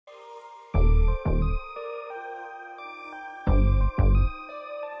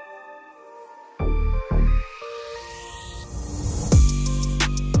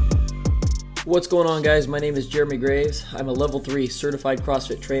What's going on, guys? My name is Jeremy Graves. I'm a level 3 certified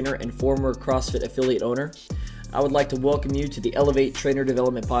CrossFit trainer and former CrossFit affiliate owner. I would like to welcome you to the Elevate Trainer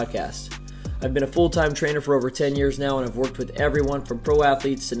Development Podcast. I've been a full-time trainer for over 10 years now, and I've worked with everyone from pro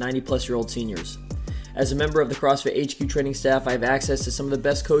athletes to 90-plus-year-old seniors. As a member of the CrossFit HQ training staff, I have access to some of the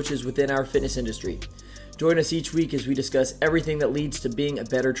best coaches within our fitness industry. Join us each week as we discuss everything that leads to being a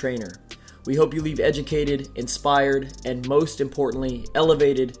better trainer. We hope you leave educated, inspired, and most importantly,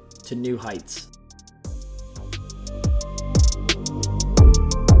 elevated to new heights.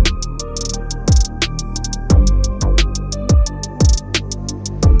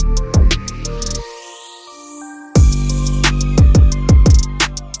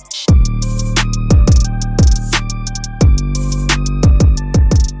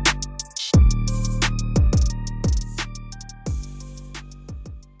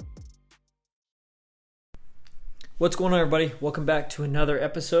 What's going on, everybody? Welcome back to another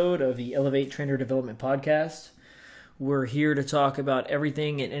episode of the Elevate Trainer Development Podcast. We're here to talk about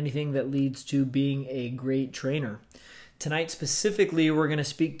everything and anything that leads to being a great trainer. Tonight specifically, we're going to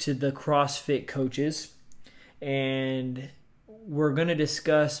speak to the CrossFit coaches, and we're going to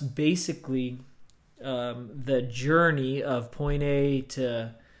discuss basically the journey of point A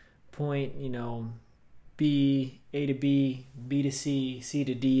to point, B, A to B, B to C, C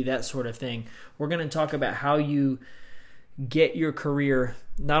to D, that sort of thing. We're going to talk about how you get your career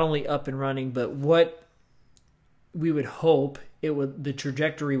not only up and running, but what we would hope the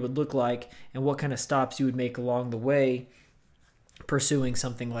trajectory would look like, and what kind of stops you would make along the way pursuing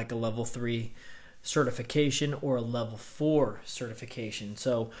something like a level 3 certification or a level 4 certification.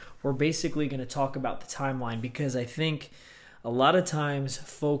 So we're basically going to talk about the timeline, because I think a lot of times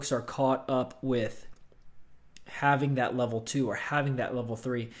folks are caught up with having that level 2 or having that level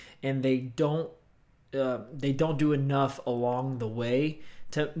 3, and they don't do enough along the way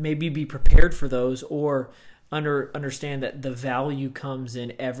to maybe be prepared for those, or understand that the value comes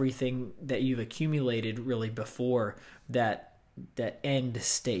in everything that you've accumulated really before that end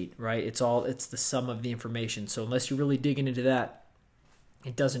state, right? It's the sum of the information. So unless you're really digging into that,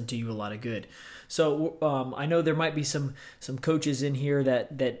 it doesn't do you a lot of good. So I know there might be some coaches in here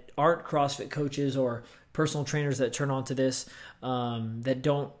that aren't CrossFit coaches or personal trainers that turn on to this that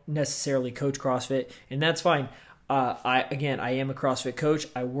don't necessarily coach CrossFit, and that's fine. I am a CrossFit coach.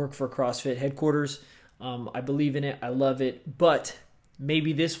 I work for CrossFit headquarters. I believe in it. I love it. But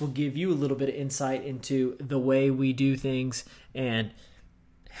maybe this will give you a little bit of insight into the way we do things and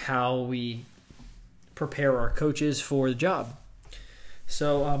how we prepare our coaches for the job.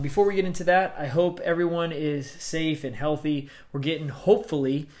 So before we get into that, I hope everyone is safe and healthy. We're getting,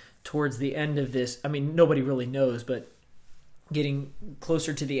 hopefully, towards the end of this. I mean, nobody really knows, but getting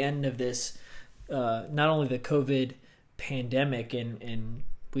closer to the end of this, not only the COVID pandemic, and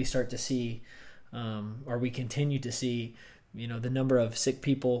we start to see, or we continue to see, the number of sick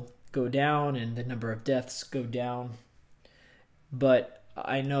people go down and the number of deaths go down. But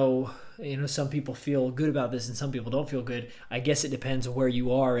I know, some people feel good about this and some people don't feel good. I guess it depends on where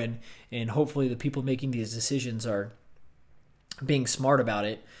you are, and hopefully the people making these decisions are being smart about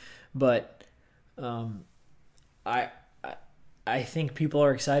it. But I think people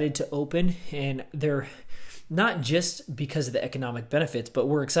are excited to open, and they're not just because of the economic benefits, but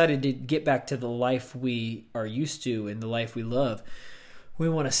we're excited to get back to the life we are used to and the life we love. We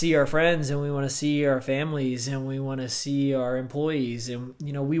want to see our friends, and we want to see our families, and we want to see our employees, and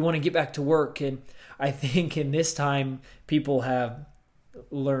we want to get back to work. And I think in this time, people have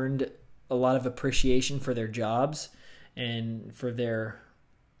learned a lot of appreciation for their jobs and for their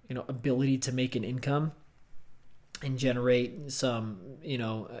ability to make an income and generate some,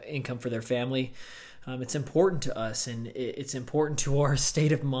 income for their family. It's important to us, and it's important to our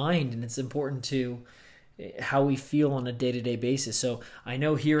state of mind, and it's important to how we feel on a day-to-day basis. So I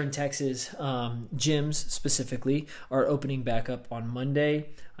know here in Texas, gyms specifically are opening back up on Monday.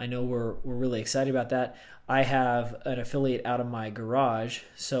 I know we're really excited about that. I have an affiliate out of my garage,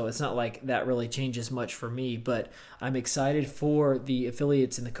 so it's not like that really changes much for me, but I'm excited for the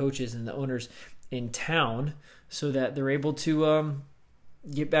affiliates and the coaches and the owners in town so that they're able to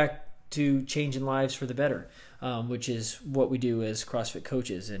get back to changing lives for the better, which is what we do as CrossFit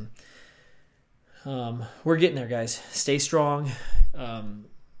coaches. And we're getting there, guys. Stay strong.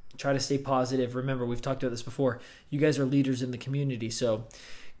 Try to stay positive. Remember, we've talked about this before. You guys are leaders in the community, so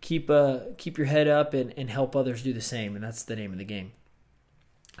keep your head up and help others do the same, and that's the name of the game.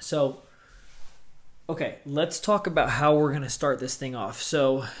 So, okay, let's talk about how we're going to start this thing off.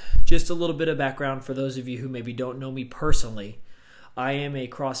 So, just a little bit of background for those of you who maybe don't know me personally. I am a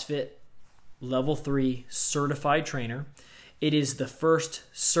CrossFit Level 3 certified trainer, It is the first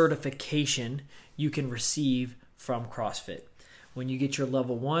certification you can receive from CrossFit. When you get your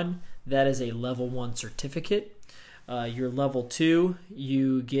level 1, that is a level 1 certificate. Your level 2,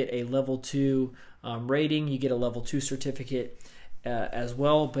 you get a level 2 rating. You get a level 2 certificate as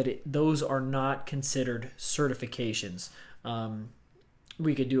well, but those are not considered certifications.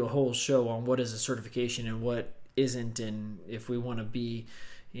 We could do a whole show on what is a certification and what isn't, and if we want to be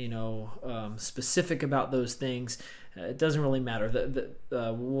specific about those things, it doesn't really matter.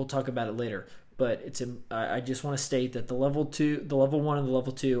 We'll talk about it later. But I just want to state that the level 1 and the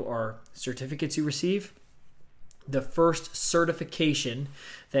level 2 are certificates you receive. The first certification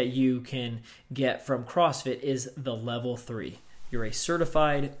that you can get from CrossFit is the level 3. You're a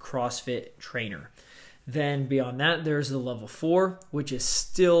certified CrossFit trainer. Then beyond that, there's the level 4, which is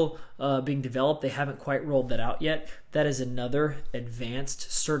still being developed. They haven't quite rolled that out yet. That is another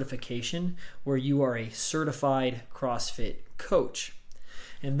advanced certification where you are a certified CrossFit coach.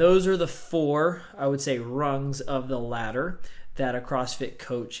 And those are the 4, I would say, rungs of the ladder that a CrossFit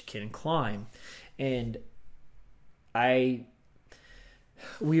coach can climb. And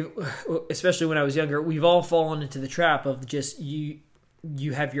especially when I was younger, we've all fallen into the trap of just you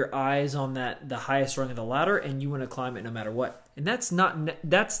have your eyes on the highest rung of the ladder, and you want to climb it no matter what. And that's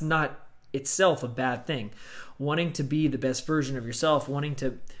not itself a bad thing. Wanting to be the best version of yourself, wanting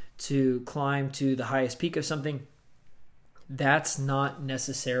to climb to the highest peak of something, that's not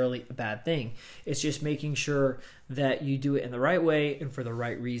necessarily a bad thing. It's just making sure that you do it in the right way and for the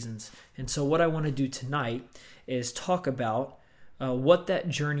right reasons. And so what I want to do tonight is talk about what that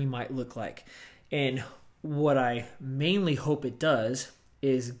journey might look like. And what I mainly hope it does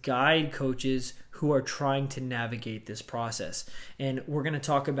is guide coaches who are trying to navigate this process. And we're going to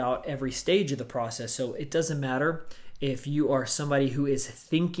talk about every stage of the process. So it doesn't matter if you are somebody who is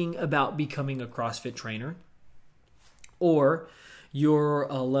thinking about becoming a CrossFit trainer, or you're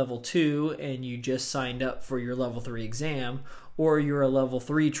a level 2 and you just signed up for your level 3 exam, or you're a level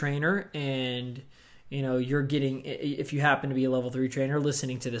 3 trainer and you're getting, if you happen to be a level 3 trainer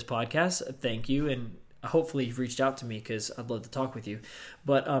listening to this podcast, thank you, and hopefully you've reached out to me because I'd love to talk with you.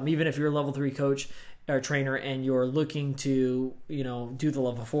 But even if you're a level 3 coach or trainer and you're looking to do the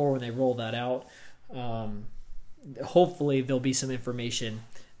level 4 when they roll that out, hopefully there'll be some information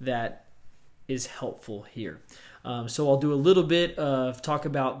that is helpful here. So I'll do a little bit of talk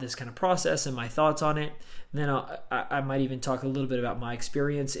about this kind of process and my thoughts on it. And then I might even talk a little bit about my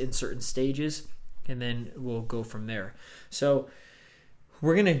experience in certain stages, and then we'll go from there. So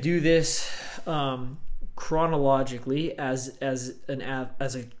we're going to do this chronologically as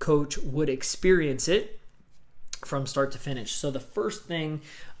a coach would experience it from start to finish. So the first thing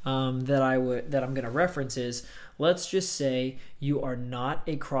that I'm going to reference is, let's just say you are not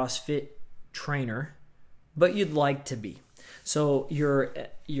a CrossFit trainer, but you'd like to be. So you're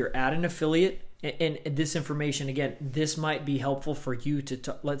at an affiliate, and this information, again, this might be helpful for you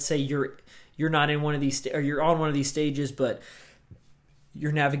to let's say you're not in one of these, or you're on one of these stages, but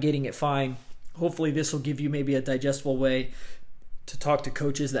you're navigating it fine. Hopefully this will give you maybe a digestible way to talk to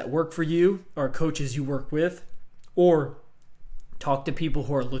coaches that work for you or coaches you work with, or talk to people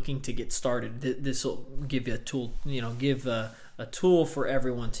who are looking to get started. This will give you a tool, give a tool for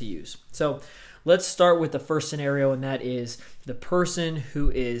everyone to use. So let's start with the first scenario, and that is the person who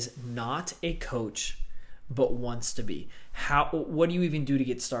is not a coach but wants to be. What do you even do to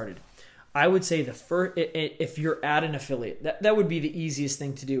get started? I would say if you're at an affiliate, that would be the easiest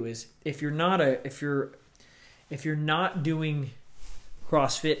thing to do. Is if you're not doing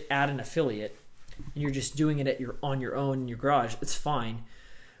CrossFit at an affiliate and you're just doing it on your own in your garage, it's fine.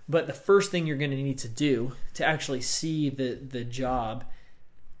 But the first thing you're going to need to do to actually see the job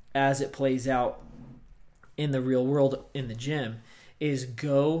as it plays out in the real world in the gym is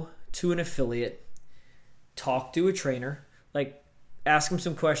go to an affiliate, talk to a trainer, ask them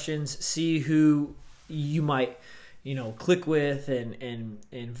some questions, see who you might, click with and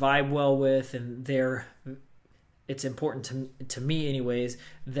vibe well with, and it's important to me anyways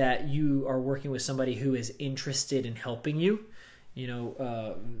that you are working with somebody who is interested in helping you.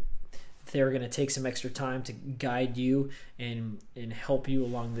 They're going to take some extra time to guide you and help you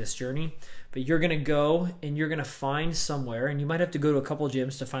along this journey. But you're going to go and you're going to find somewhere, and you might have to go to a couple of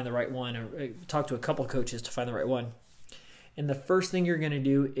gyms to find the right one, or talk to a couple of coaches to find the right one. And the first thing you're going to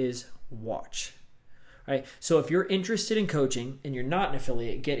do is watch. Right? So if you're interested in coaching and you're not an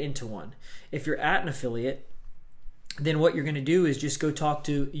affiliate, get into one. If you're at an affiliate, then what you're going to do is just go talk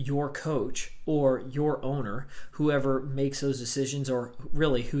to your coach or your owner, whoever makes those decisions, or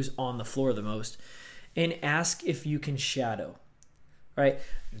really who's on the floor the most, and ask if you can shadow. Right?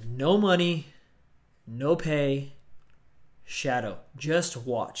 No money, no pay, shadow. Just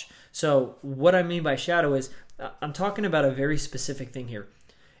watch. So what I mean by shadow is I'm talking about a very specific thing here.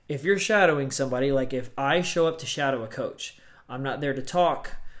 If you're shadowing somebody, like if I show up to shadow a coach, I'm not there to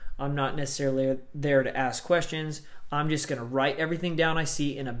talk. I'm not necessarily there to ask questions. I'm just going to write everything down I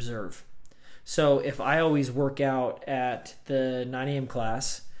see and observe. So if I always work out at the 9 a.m.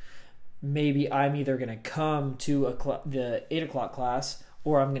 class, maybe I'm either going to come to the 8 o'clock class,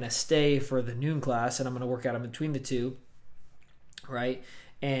 or I'm going to stay for the noon class and I'm going to work out in between the two, right?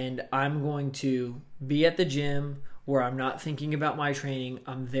 And I'm going to be at the gym where I'm not thinking about my training.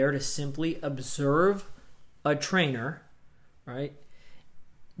 I'm there to simply observe a trainer, right,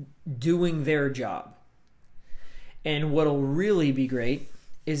 doing their job. And what'll really be great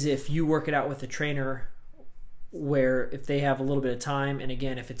is if you work it out with a trainer where if they have a little bit of time, and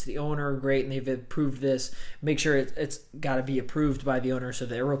again, if it's the owner, great, and they've approved this, make sure it's got to be approved by the owner so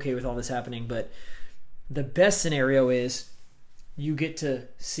they're okay with all this happening. But the best scenario is you get to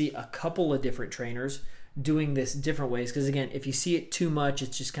see a couple of different trainers doing this different ways, because again, if you see it too much,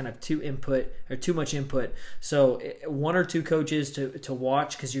 it's just kind of too much input. So one or two coaches to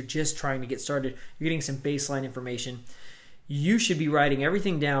watch, because you're just trying to get started. You're getting some baseline information. You should be writing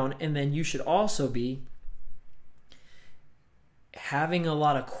everything down, and then you should also be having a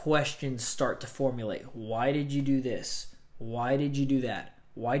lot of questions start to formulate. Why did you do this? Why did you do that?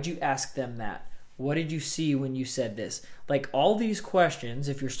 Why'd you ask them that? What did you see when you said this? Like all these questions,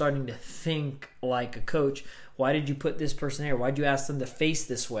 if you're starting to think like a coach, why did you put this person here? Why'd you ask them to face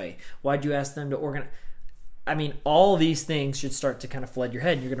this way? Why'd you ask them to organize? I mean, all these things should start to kind of flood your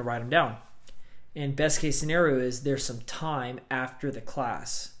head, and you're going to write them down. And best case scenario is there's some time after the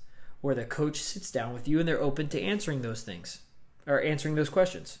class where the coach sits down with you and they're open to answering those things or answering those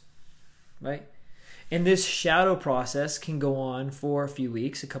questions, right? And this shadow process can go on for a few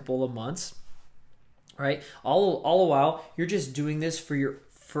weeks, a couple of months, right? All the while, you're just doing this for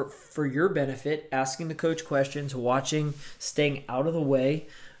your benefit, asking the coach questions, watching, staying out of the way,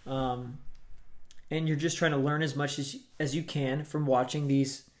 and you're just trying to learn as much as you can from watching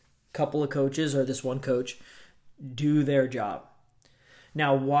these couple of coaches or this one coach do their job.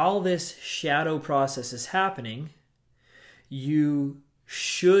 Now, while this shadow process is happening, you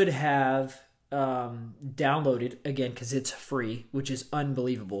should have downloaded, again, because it's free, which is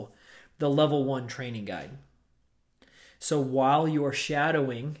unbelievable, the Level 1 training guide. So while you're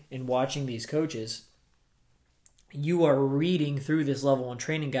shadowing and watching these coaches, you are reading through this Level 1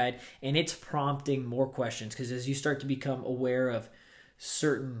 training guide, and it's prompting more questions, because as you start to become aware of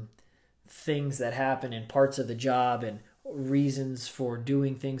certain things that happen in parts of the job and reasons for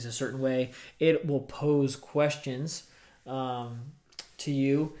doing things a certain way, it will pose questions to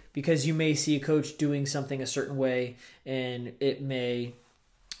you, because you may see a coach doing something a certain way, and it may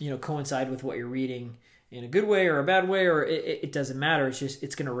coincide with what you're reading in a good way or a bad way, or it doesn't matter.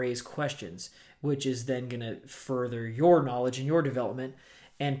 It's going to raise questions, which is then going to further your knowledge and your development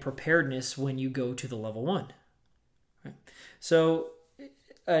and preparedness when you go to the Level 1. Right? So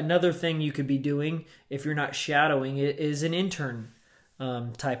another thing you could be doing if you're not shadowing it is an intern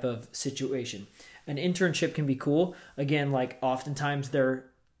type of situation. An internship can be cool. Again, like oftentimes they're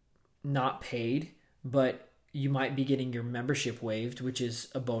not paid, but you might be getting your membership waived, which is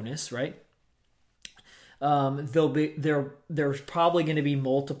a bonus, right? There's probably going to be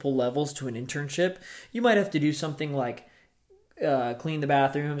multiple levels to an internship. You might have to do something like clean the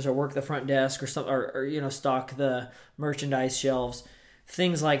bathrooms or work the front desk or something, or stock the merchandise shelves,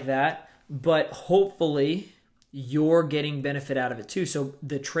 things like that. But hopefully you're getting benefit out of it too. So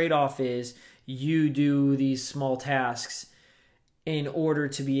the trade-off is you do these small tasks in order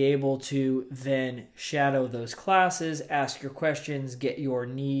to be able to then shadow those classes, ask your questions, get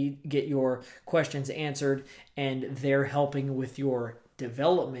your questions answered, and they're helping with your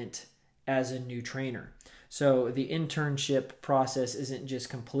development as a new trainer. So the internship process isn't just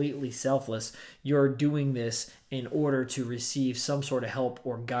completely selfless. You're doing this in order to receive some sort of help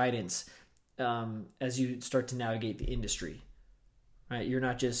or guidance as you start to navigate the industry. Right? You're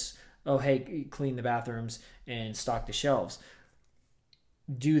not just, oh, hey, clean the bathrooms and stock the shelves.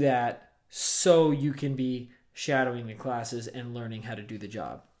 Do that so you can be shadowing the classes and learning how to do the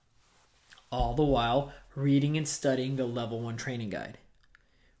job. All the while reading and studying the Level 1 training guide.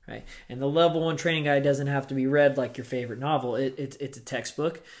 Right? And the Level 1 training guide doesn't have to be read like your favorite novel. It's a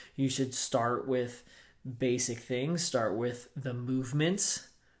textbook. You should start with basic things. Start with the movements,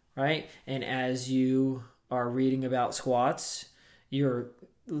 right? And as you are reading about squats, you're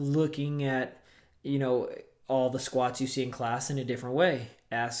looking at, all the squats you see in class in a different way.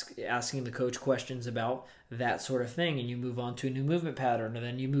 Asking the coach questions about that sort of thing, and you move on to a new movement pattern, and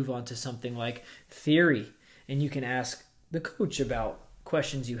then you move on to something like theory, and you can ask the coach about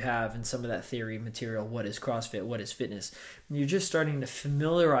questions you have in some of that theory material. What is CrossFit? What is fitness? And you're just starting to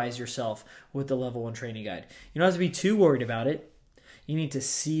familiarize yourself with the level 1 training guide. You don't have to be too worried about it. You need to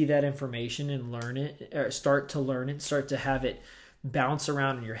see that information and learn it, or start to learn it, start to have it bounce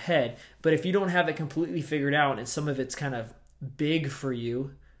around in your head. But if you don't have it completely figured out and some of it's kind of big for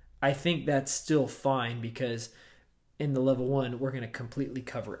you, I think that's still fine, because in the level 1, we're going to completely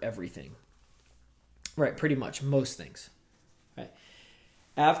cover everything. Right, pretty much most things. Right.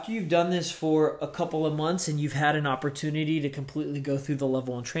 After you've done this for a couple of months and you've had an opportunity to completely go through the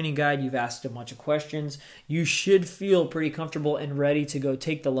level 1 training guide, you've asked a bunch of questions, you should feel pretty comfortable and ready to go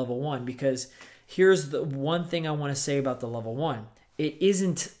take the level 1, because here's the one thing I want to say about the level 1.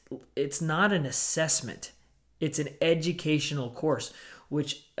 It's not an assessment. It's an educational course,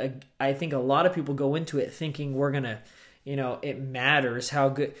 which I think a lot of people go into it thinking we're going to, it matters how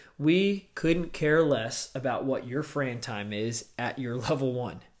good. We couldn't care less about what your Fran time is at your level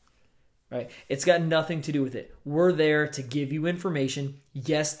 1, right? It's got nothing to do with it. We're there to give you information.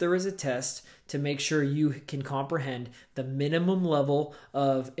 Yes, there is a test to make sure you can comprehend the minimum level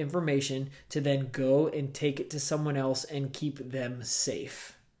of information to then go and take it to someone else and keep them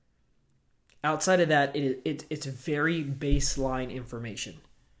safe. Outside of that, it's very baseline information.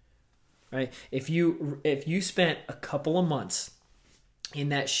 Right? If you spent a couple of months in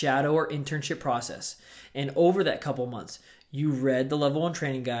that shadow or internship process, and over that couple of months, you read the level 1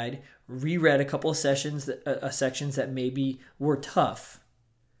 training guide, reread a couple of sections that maybe were tough,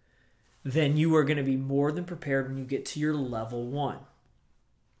 then you are going to be more than prepared when you get to your level 1.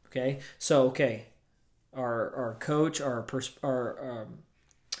 Okay? So, our coach, our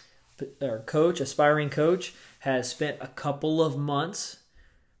coach, aspiring coach, has spent a couple of months.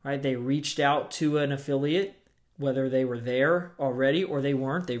 Right? They reached out to an affiliate, whether they were there already or they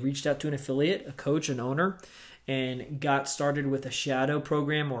weren't. They reached out to an affiliate, a coach, an owner, and got started with a shadow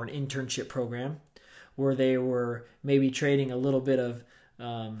program or an internship program where they were maybe trading a little bit of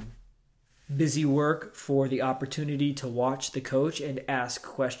busy work for the opportunity to watch the coach and ask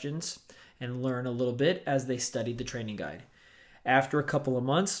questions and learn a little bit as they studied the training guide. After a couple of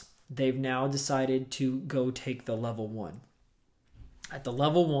months, they've now decided to go take the level 1. At the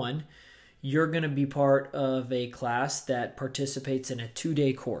level 1, you're going to be part of a class that participates in a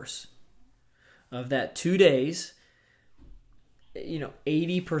 2-day course. Of that 2 days,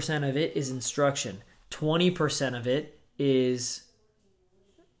 80% of it is instruction. 20% of it is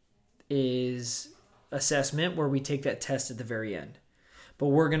assessment, where we take that test at the very end. But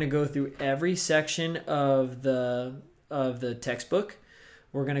we're going to go through every section of the textbook.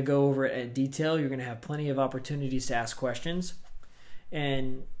 We're going to go over it in detail. You're going to have plenty of opportunities to ask questions.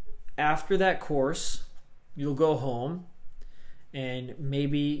 And after that course, you'll go home and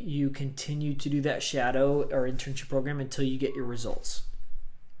maybe you continue to do that shadow or internship program until you get your results.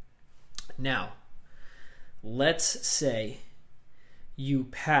 Now, let's say you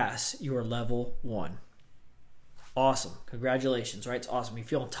pass your level 1. Awesome. Congratulations, right? It's awesome. You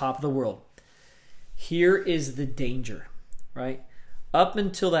feel on top of the world. Here is the danger, right? Up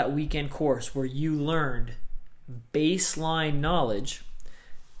until that weekend course where you learned baseline knowledge,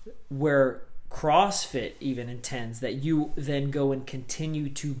 where CrossFit even intends that you then go and continue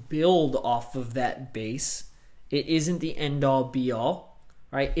to build off of that base. It isn't the end all be all,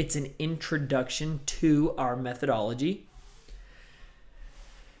 right? It's an introduction to our methodology.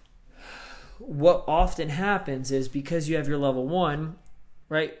 What often happens is, because you have your level 1,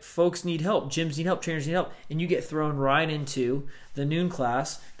 right? Folks need help, gyms need help, trainers need help, and you get thrown right into the noon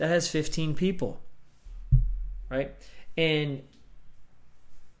class that has 15 people. Right? And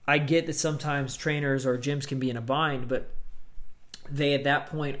I get that sometimes trainers or gyms can be in a bind, but they at that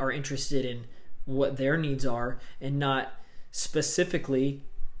point are interested in what their needs are and not specifically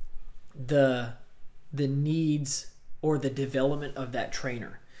the needs or the development of that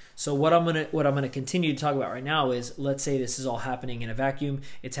trainer. So what I'm gonna continue to talk about right now is, let's say this is all happening in a vacuum.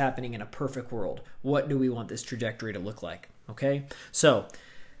 It's happening in a perfect world. What do we want this trajectory to look like? Okay? So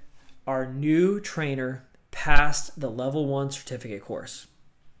our new trainer passed the level 1 certificate course.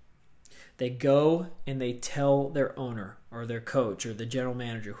 They go and they tell their owner or their coach or the general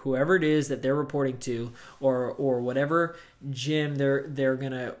manager, whoever it is that they're reporting to, or whatever gym they're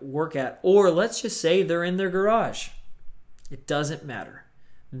going to work at, or let's just say they're in their garage. It doesn't matter.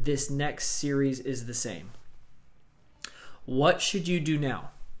 This next series is the same. What should you do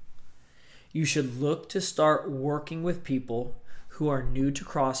now? You should look to start working with people who are new to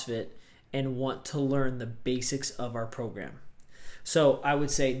CrossFit and want to learn the basics of our program. So I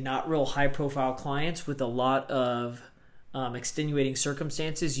would say not real high profile clients with a lot of extenuating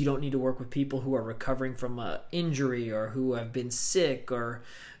circumstances, you don't need to work with people who are recovering from an injury or who have been sick or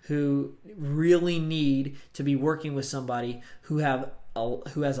who really need to be working with somebody who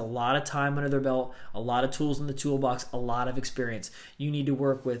has a lot of time under their belt, a lot of tools in the toolbox, a lot of experience. You need to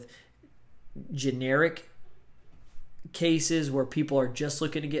work with generic cases where people are just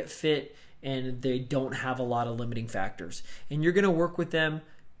looking to get fit and they don't have a lot of limiting factors. And you're going to work with them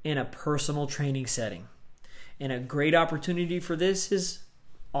in a personal training setting. And a great opportunity for this is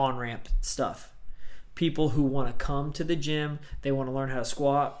on-ramp stuff. People who want to come to the gym, they want to learn how to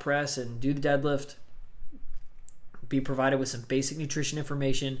squat, press, and do the deadlift, be provided with some basic nutrition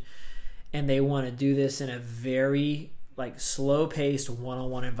information, and they want to do this in a very slow-paced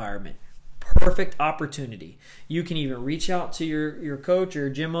one-on-one environment. Perfect opportunity. You can even reach out to your coach or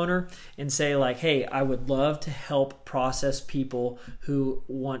gym owner and say hey, I would love to help process people who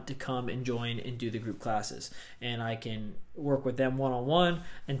want to come and join and do the group classes. And I can work with them one-on-one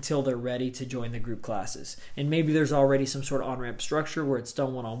until they're ready to join the group classes. And maybe there's already some sort of on-ramp structure where it's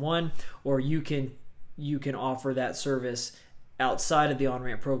done one-on-one, or you can offer that service outside of the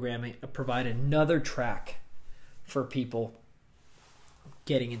on-ramp programming, provide another track for people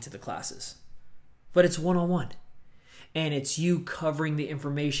getting into the classes. But it's one-on-one. And it's you covering the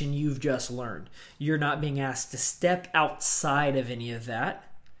information you've just learned. You're not being asked to step outside of any of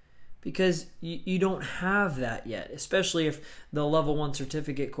that because you don't have that yet, especially if the level 1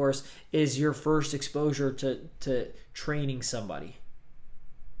 certificate course is your first exposure to training somebody,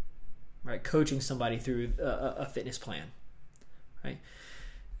 right? Coaching somebody through a fitness plan, right?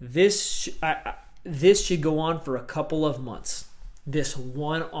 This should go on for a couple of months. This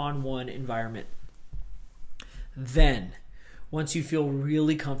one-on-one environment. Then, once you feel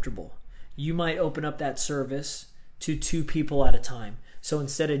really comfortable, you might open up that service to 2 people at a time. So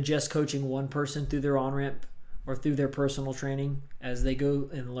instead of just coaching one person through their on-ramp or through their personal training as they go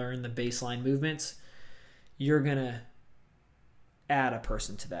and learn the baseline movements, you're going to add a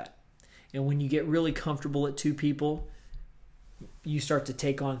person to that. And when you get really comfortable at 2 people, you start to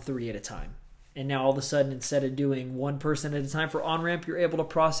take on 3 at a time. And now all of a sudden, instead of doing one person at a time for on-ramp, you're able to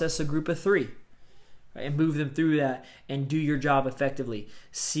process a group of 3, right, and move them through that and do your job effectively.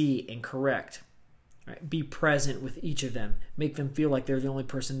 See and correct. Right? Be present with each of them. Make them feel like they're the only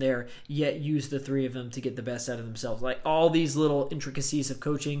person there, yet use the 3 of them to get the best out of themselves. All these little intricacies of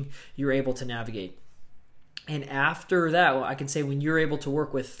coaching, you're able to navigate. And after that, I can say when you're able to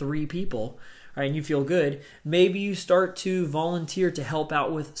work with 3 people, right, and you feel good, maybe you start to volunteer to help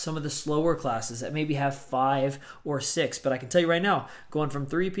out with some of the slower classes that maybe have 5 or 6. But I can tell you right now, going from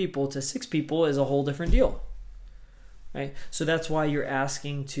 3 people to 6 people is a whole different deal. Right? So that's why you're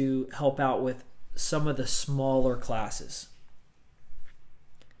asking to help out with some of the smaller classes.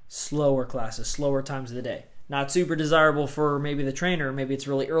 Slower classes, slower times of the day. Not super desirable for maybe the trainer. Maybe it's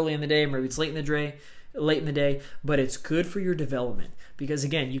really early in the day, maybe it's late in the day, but it's good for your development because,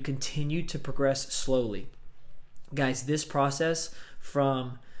 again, you continue to progress slowly. Guys, this process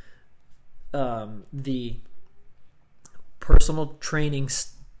from the personal training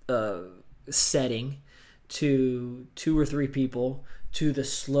setting to 2 or 3 people to the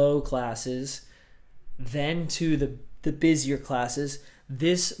slow classes, then to the busier classes,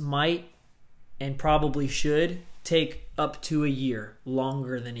 this might and probably should take up to a year,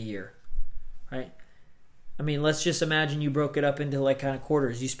 longer than a year, right? I mean, let's just imagine you broke it up into kind of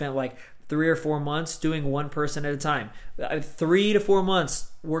quarters. You spent 3 or 4 months doing one person at a time. 3 to 4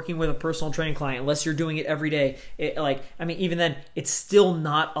 months working with a personal training client, unless you're doing it every day. Even then, it's still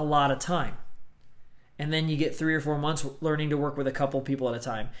not a lot of time. And then you get 3 or 4 months learning to work with a couple people at a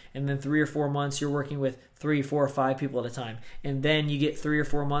time. And then 3 or 4 months you're working with 3, 4, or 5 people at a time. And then you get 3 or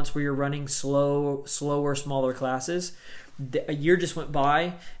 4 months where you're running slower, smaller classes. A year just went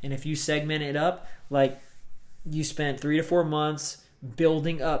by, and if you segment it up, you spent 3 to 4 months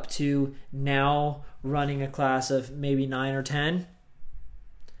building up to now running a class of maybe 9 or 10,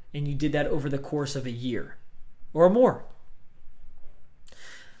 and you did that over the course of a year or more.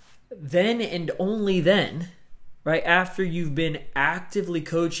 Then and only then, right, after you've been actively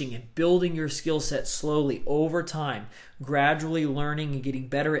coaching and building your skill set slowly over time, gradually learning and getting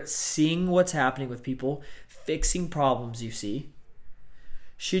better at seeing what's happening with people, fixing problems you see,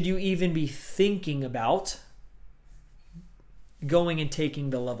 should you even be thinking about going and taking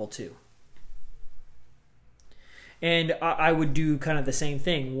the level 2. And I would do kind of the same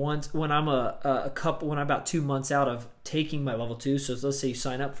thing once when I'm when I'm about 2 months out of taking my level 2. So let's say you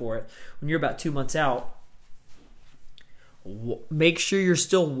sign up for it. When you're about 2 months out, make sure you're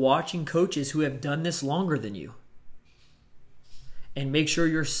still watching coaches who have done this longer than you. And make sure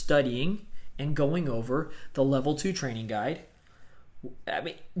you're studying and going over the level 2 training guide. I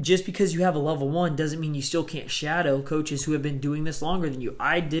mean, just because you have a level 1 doesn't mean you still can't shadow coaches who have been doing this longer than you.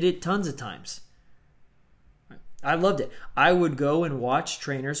 I did it tons of times. I loved it. I would go and watch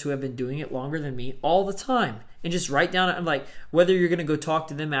trainers who have been doing it longer than me all the time and just write down, I'm like, whether you're going to go talk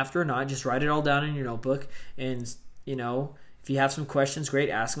to them after or not, just write it all down in your notebook. And, you know, if you have some questions, great,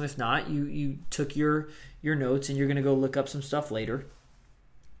 ask them. If not, you took your notes and you're going to go look up some stuff later.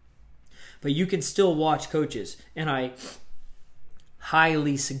 But you can still watch coaches. And I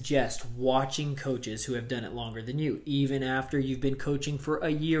highly suggest watching coaches who have done it longer than you, even after you've been coaching for a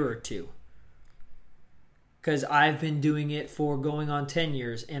year or two. Because I've been doing it for going on 10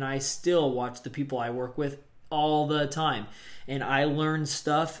 years, and I still watch the people I work with all the time. And I learn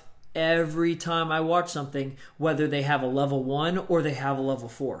stuff every time I watch something, whether they have a level 1 or they have a level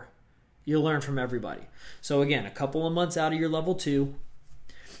 4. You'll learn from everybody. So again, a couple of months out of your level 2,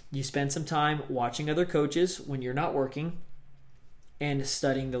 you spend some time watching other coaches when you're not working and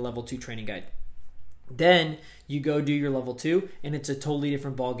studying the level 2 training guide. Then you go do your level 2, and it's a totally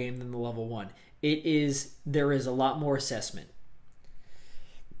different ball game than the level 1. There is a lot more assessment.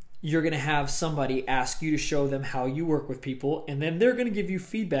 You're going to have somebody ask you to show them how you work with people, and then they're going to give you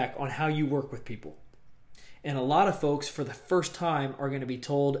feedback on how you work with people. And a lot of folks for the first time are going to be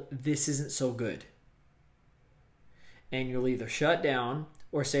told this isn't so good. And you'll either shut down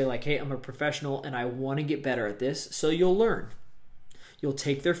or say like, hey, I'm a professional and I want to get better at this. So you'll learn. You'll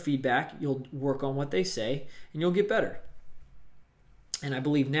take their feedback, you'll work on what they say, and you'll get better. And I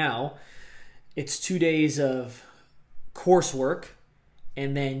believe now it's 2 days of coursework,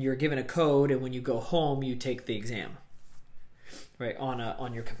 and then you're given a code, and when you go home, you take the exam, right,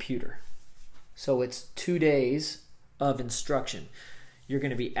 on your computer. So it's 2 days of instruction. You're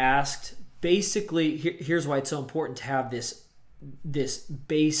going to be asked, basically, here's why it's so important to have this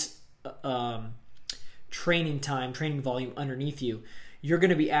base training volume underneath you. You're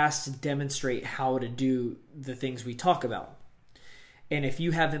going to be asked to demonstrate how to do the things we talk about. And if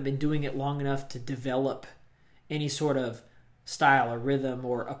you haven't been doing it long enough to develop any sort of style or rhythm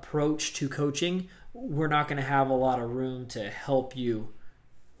or approach to coaching, we're not going to have a lot of room to help you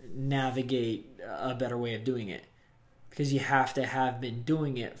navigate a better way of doing it. Because you have to have been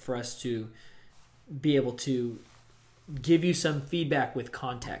doing it for us to be able to give you some feedback with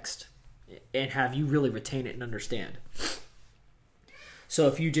context and have you really retain it and understand. So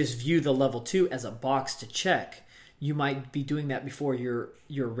if you just view the level 2 as a box to check, you might be doing that before you're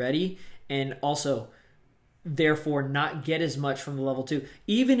ready, and also therefore not get as much from the level 2.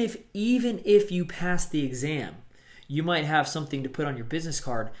 Even if you pass the exam, you might have something to put on your business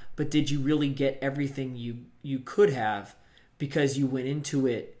card, but did you really get everything you could have because you went into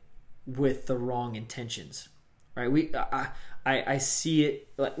it with the wrong intentions? Right? I see it.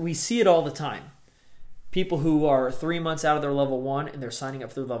 We see it all the time. People who are 3 months out of their level 1 and they're signing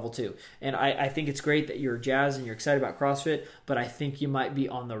up for their level 2. And I think it's great that you're jazzed and you're excited about CrossFit, but I think you might be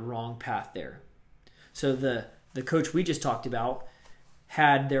on the wrong path there. So the coach we just talked about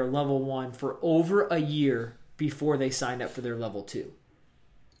had their level 1 for over a year before they signed up for their level 2.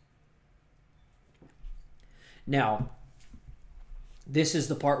 Now, this is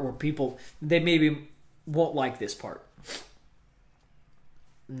the part where people, they maybe won't like this part.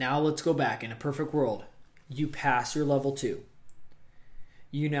 Now let's go back. In a perfect world, you pass your level 2.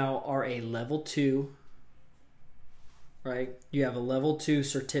 You now are a level 2, right? You have a level 2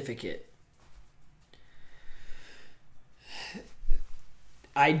 certificate.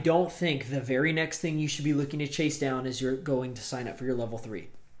 I don't think the very next thing you should be looking to chase down is you're going to sign up for your level 3.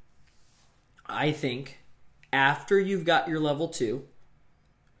 I think after you've got your level 2,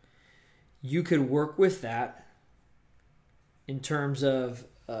 you could work with that in terms of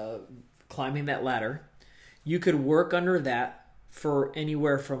climbing that ladder. You could work under that for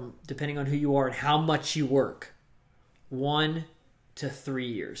anywhere from, depending on who you are and how much you work, 1 to 3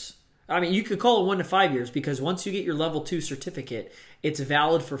 years. I mean, you could call it 1 to 5 years, because once you get your level 2 certificate, it's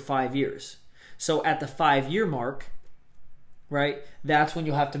valid for 5 years. So at the 5-year mark, right, that's when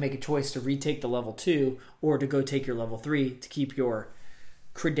you'll have to make a choice to retake the level 2 or to go take your level 3 to keep your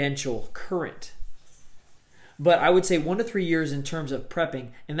credential current. But I would say 1 to 3 years in terms of prepping,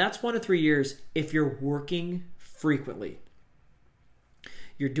 and that's 1 to 3 years if you're working frequently.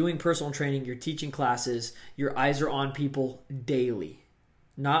 You're doing personal training, you're teaching classes, your eyes are on people daily.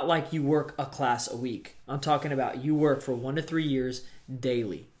 Not like you work a class a week. I'm talking about you work for 1 to 3 years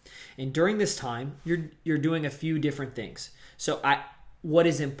daily. And during this time, you're doing a few different things. So what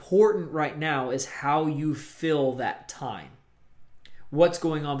is important right now is how you fill that time. What's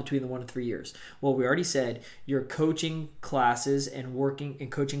going on between the 1 and 3 years? Well, we already said you're coaching classes and working and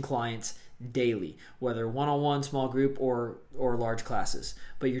coaching clients daily, whether one-on-one, small group, or large classes.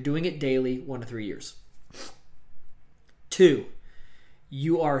 But you're doing it daily, 1 to 3 years. 2,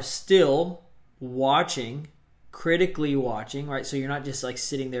 you are still watching, critically watching, right? So you're not just like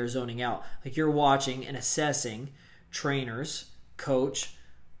sitting there zoning out. Like you're watching and assessing trainers, coach,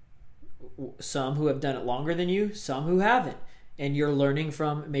 some who have done it longer than you, some who haven't. And you're learning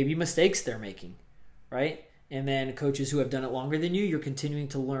from maybe mistakes they're making, right? And then coaches who have done it longer than you, you're continuing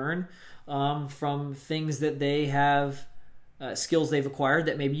to learn from things that they have, skills they've acquired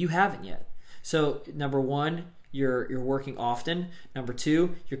that maybe you haven't yet. So number 1, you're working often. Number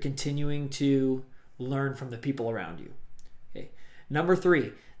 2, you're continuing to learn from the people around you. Okay. Number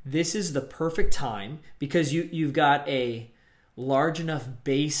 3, this is the perfect time because you've got a large enough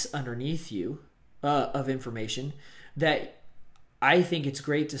base underneath you of information that I think it's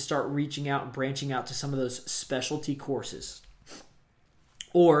great to start reaching out and branching out to some of those specialty courses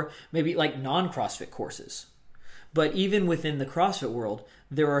or maybe like non-CrossFit courses. But even within the CrossFit world,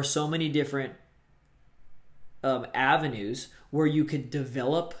 there are so many different avenues where you could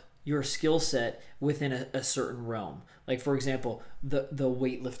develop your skill set within a certain realm. Like for example, the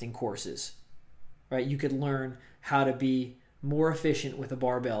weightlifting courses, right? You could learn how to be more efficient with a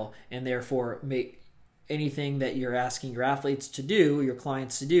barbell and therefore make anything that you're asking your athletes to do, your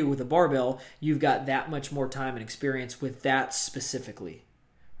clients to do with a barbell, you've got that much more time and experience with that specifically,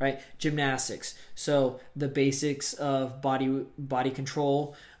 right? Gymnastics. So the basics of body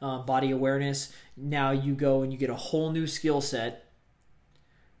control, body awareness. Now you go and you get a whole new skill set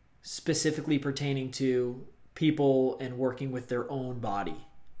specifically pertaining to people and working with their own body,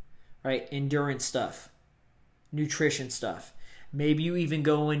 right? Endurance stuff, nutrition stuff. Maybe you even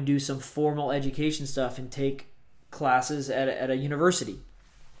go and do some formal education stuff and take classes at a university.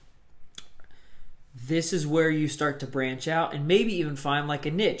 This is where you start to branch out and maybe even find like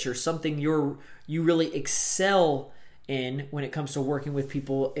a niche or something you really excel in when it comes to working with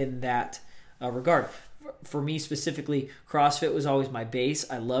people in that regard. For me specifically, CrossFit was always my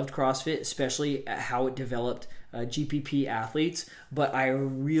base. I loved CrossFit, especially how it developed GPP athletes, but I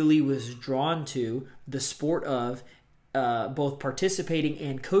really was drawn to the sport of both participating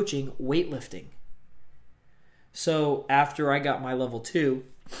and coaching weightlifting. So after I got my level 2,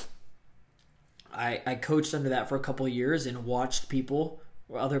 I coached under that for a couple of years and watched people,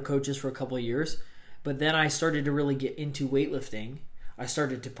 or other coaches for a couple of years. But then I started to really get into weightlifting. I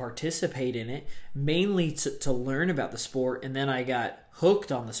started to participate in it, mainly to learn about the sport, and then I got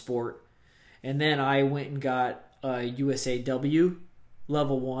hooked on the sport. And then I went and got USAW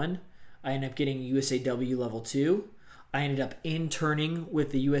level 1. I ended up getting USAW level 2. I ended up interning with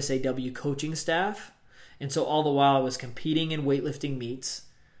the USAW coaching staff. And so all the while I was competing in weightlifting meets,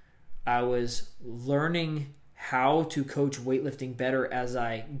 I was learning how to coach weightlifting better as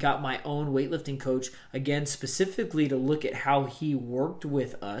I got my own weightlifting coach, again, specifically to look at how he worked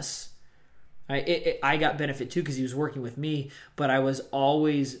with us. I got benefit too because he was working with me, but I was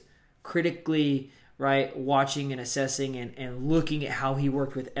always critically, right, watching and assessing and looking at how he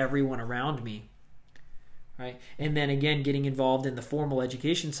worked with everyone around me. Right? And then again, getting involved in the formal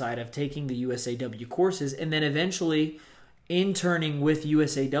education side of taking the USAW courses and then eventually interning with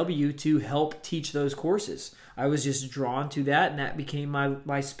USAW to help teach those courses. I was just drawn to that and that became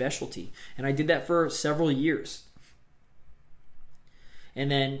my specialty. And I did that for several years.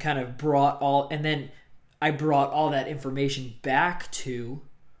 And then I brought all that information back to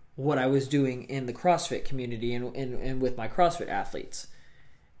what I was doing in the CrossFit community and with my CrossFit athletes.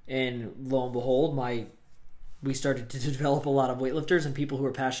 And lo and behold, we started to develop a lot of weightlifters and people who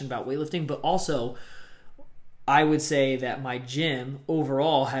are passionate about weightlifting, but also I would say that my gym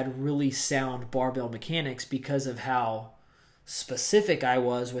overall had really sound barbell mechanics because of how specific I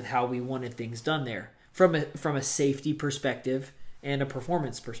was with how we wanted things done there from a safety perspective and a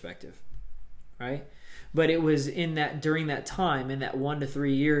performance perspective, right? But it was during that time, in that 1 to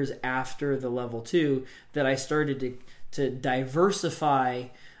 3 years after the level 2, that I started to diversify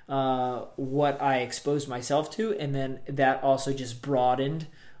what I exposed myself to, and then that also just broadened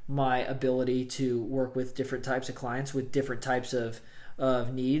my ability to work with different types of clients with different types of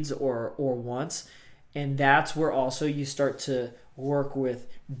needs or wants. And that's where also you start to work with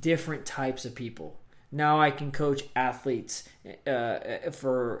different types of people. Now I can coach athletes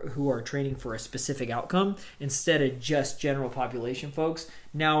who are training for a specific outcome instead of just general population folks.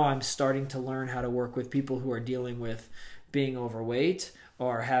 Now I'm starting to learn how to work with people who are dealing with being overweight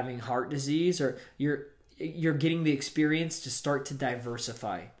or having heart disease, or you're getting the experience to start to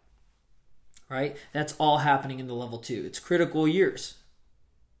diversify, right? That's all happening in the level 2. It's critical years,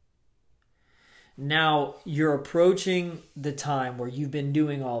 Now you're approaching the time where you've been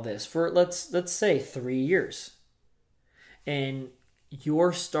doing all this for let's say 3 years. And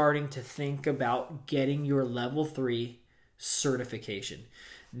you're starting to think about getting your level 3 certification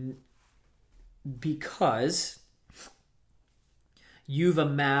because you've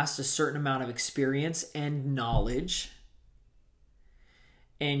amassed a certain amount of experience and knowledge,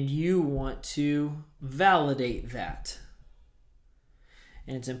 and you want to validate that.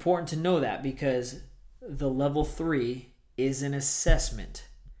 And it's important to know that because the level 3 is an assessment.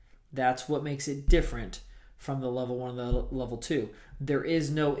 That's what makes it different from the level 1 and the level 2. There is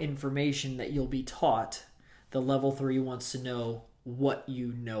no information that you'll be taught. The level 3 wants to know what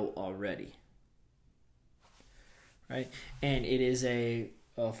you know already. Right? And it is a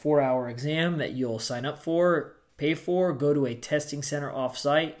 4-hour exam that you'll sign up for, pay for, go to a testing center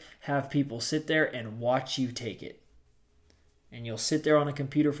off-site, have people sit there and watch you take it. And you'll sit there on a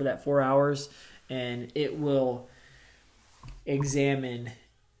computer for that 4 hours, and it will examine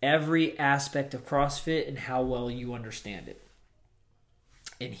every aspect of CrossFit and how well you understand it.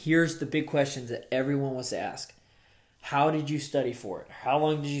 And here's the big questions that everyone wants to ask. How did you study for it? How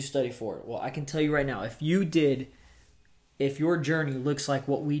long did you study for it? Well, I can tell you right now, if your journey looks like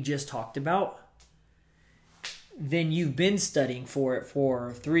what we just talked about, then you've been studying for it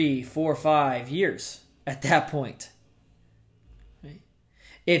for 3, 4, 5 years at that point. Right?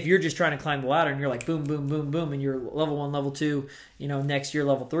 If you're just trying to climb the ladder and you're like boom, boom, boom, boom, and you're level 1, level 2, next year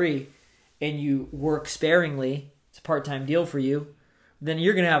level 3, and you work sparingly, it's a part-time deal for you, then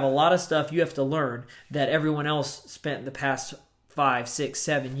you're going to have a lot of stuff you have to learn that everyone else spent the past 5, 6,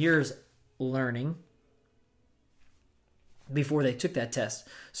 7 years learning before they took that test.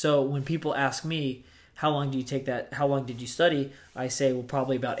 So when people ask me, how long do you take that? How long did you study? I say, well,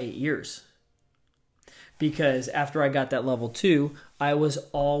 probably about 8 years. Because after I got that level 2, I was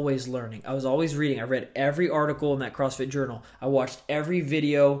always learning. I was always reading. I read every article in that CrossFit Journal. I watched every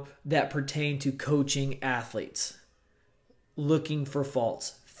video that pertained to coaching athletes, looking for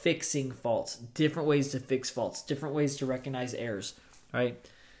faults, fixing faults, different ways to fix faults, different ways to recognize errors, right?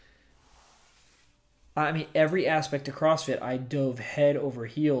 I mean, every aspect of CrossFit I dove head over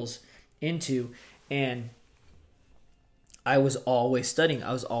heels into, and I was always studying.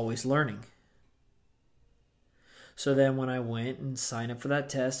 I was always learning. So then when I went and signed up for that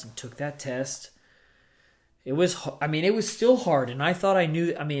test and took that test, it was still hard. And I thought I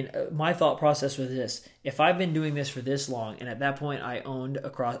knew, my thought process was this: if I've been doing this for this long, and at that point I owned a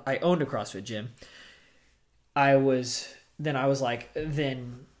CrossFit gym,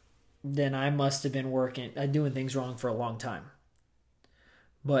 then I must have been doing things wrong for a long time.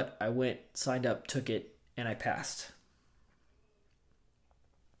 But I went, signed up, took it, and I passed.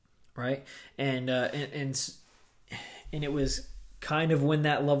 Right? And it was kind of when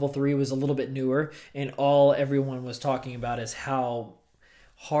that level 3 was a little bit newer, and all everyone was talking about is how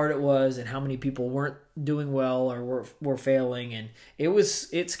hard it was and how many people weren't doing well or were failing, and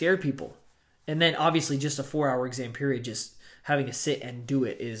it scared people. And then obviously just a 4-hour exam period, just having to sit and do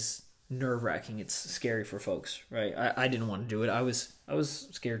it is nerve-wracking. It's scary for folks, right? I didn't want to do it. I was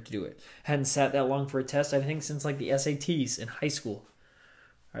scared to do it. Hadn't sat that long for a test, I think, since like the SATs in high school,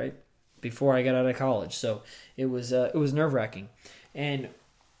 right? Before I got out of college. So it was nerve-wracking. And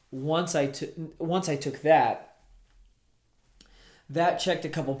once I took that checked a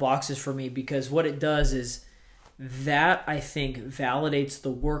couple boxes for me, because what it does is that, I think, validates the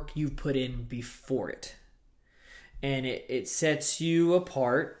work you put in before it. And it sets you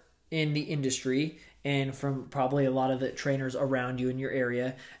apart in the industry and from probably a lot of the trainers around you in your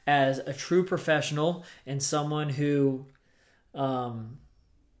area as a true professional and someone who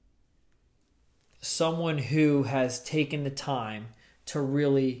has taken the time to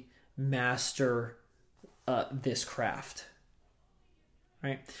really master this craft,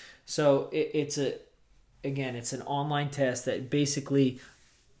 right? So it's an online test that basically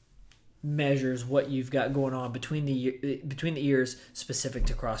measures what you've got going on between the ears specific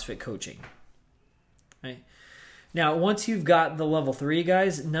to CrossFit coaching, right? Now, once you've got the level 3,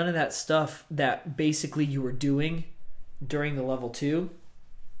 guys, none of that stuff that basically you were doing during the level 2,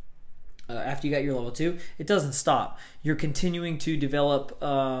 after you got your level 2, it doesn't stop. You're continuing to develop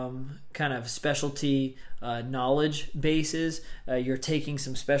kind of specialty knowledge bases. You're taking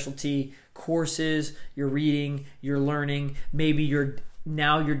some specialty courses. You're reading. You're learning. Maybe you're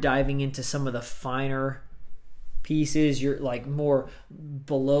diving into some of the finer pieces. You're like more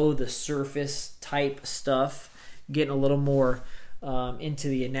below the surface type stuff, getting a little more into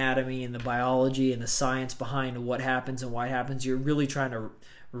the anatomy and the biology and the science behind what happens and why it happens. You're really trying to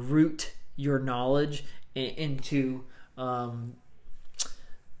root your knowledge into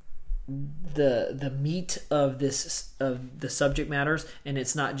the meat of the subject matters, and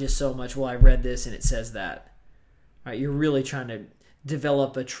it's not just so much, well, I read this and it says that. Right? You're really trying to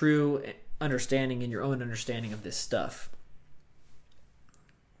develop a true understanding and your own understanding of this stuff.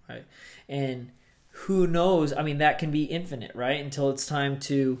 Right? And who knows? I mean, that can be infinite, right? Until it's time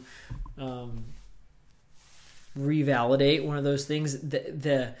to revalidate one of those things.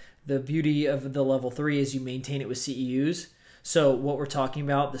 The beauty of the level 3 is you maintain it with CEUs. So what we're talking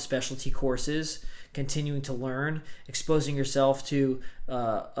about, the specialty courses, continuing to learn, exposing yourself to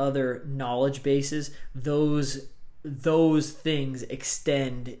other knowledge bases, those things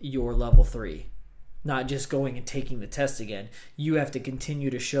extend your level 3. Not just going and taking the test again. You have to continue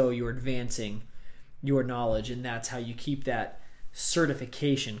to show you're advancing your knowledge, and that's how you keep that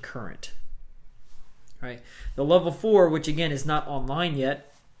certification current. Right? The level 4, which again is not online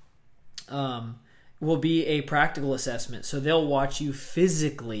yet, will be a practical assessment. So they'll watch you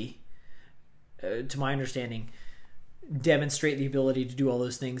physically, to my understanding, demonstrate the ability to do all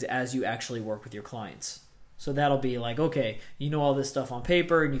those things as you actually work with your clients. So that'll be like, okay, you know all this stuff on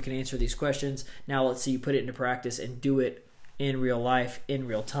paper and you can answer these questions. Now let's see you put it into practice and do it in real life, in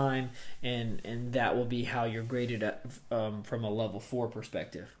real time, and that will be how you're graded from a level 4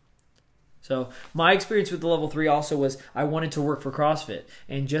 perspective. So my experience with the level 3 also was I wanted to work for CrossFit,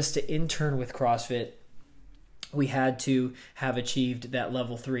 and just to intern with CrossFit, we had to have achieved that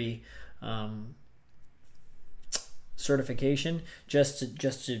level 3 certification just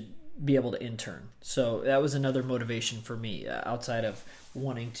to be able to intern. So that was another motivation for me outside of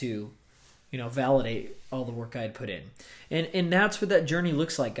wanting to, validate all the work I had put in. And that's what that journey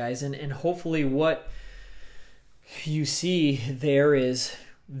looks like, guys. And hopefully what you see there is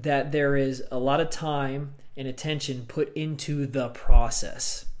that there is a lot of time and attention put into the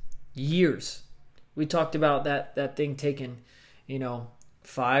process. Years. We talked about that thing taking,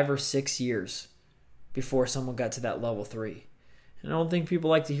 5 or 6 years before someone got to that level 3. And I don't think people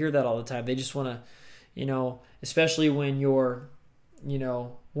like to hear that all the time. They just want to, especially when you're,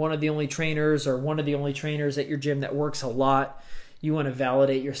 one of the only trainers or one of the only trainers at your gym that works a lot, you want to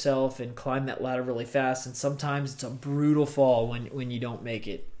validate yourself and climb that ladder really fast. And sometimes it's a brutal fall when you don't make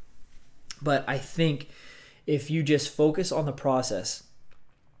it. But I think if you just focus on the process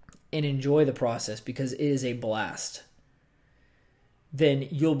and enjoy the process, because it is a blast, then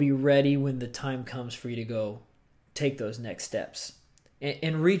you'll be ready when the time comes for you to go take those next steps.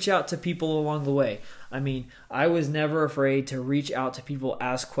 And reach out to people along the way. I mean, I was never afraid to reach out to people,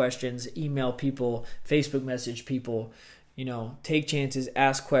 ask questions, email people, Facebook message people, take chances,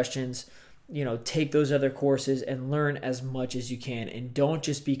 ask questions, take those other courses and learn as much as you can. And don't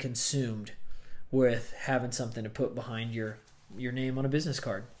just be consumed with having something to put behind your name on a business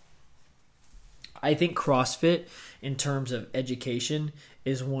card. I think CrossFit, in terms of education,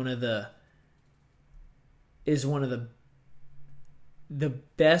 is one of the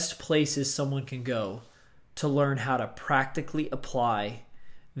best places someone can go to learn how to practically apply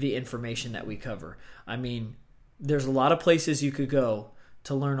the information that we cover. I mean, there's a lot of places you could go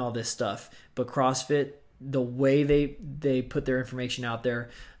to learn all this stuff, but CrossFit, the way they put their information out there,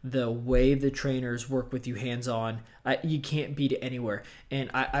 the way the trainers work with you hands-on, you can't beat it anywhere.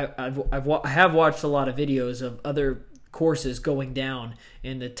 And I have watched a lot of videos of other courses going down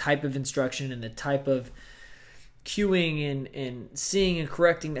and the type of instruction and the type of cueing and seeing and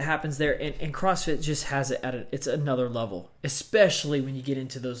correcting that happens there, and CrossFit just has it it's another level, especially when you get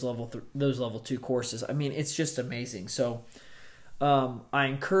into those level 2 courses. I mean, it's just amazing. So I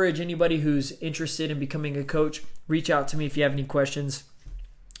encourage anybody who's interested in becoming a coach, reach out to me if you have any questions.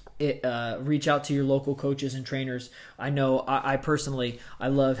 Reach out to your local coaches and trainers. I know I personally, I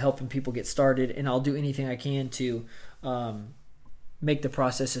love helping people get started, and I'll do anything I can to make the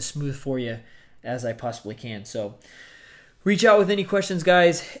process as smooth for you as I possibly can. So reach out with any questions,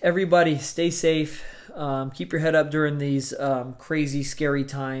 guys. Everybody stay safe. Keep your head up during these crazy, scary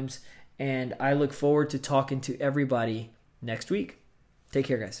times. And I look forward to talking to everybody next week. Take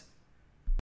care, guys.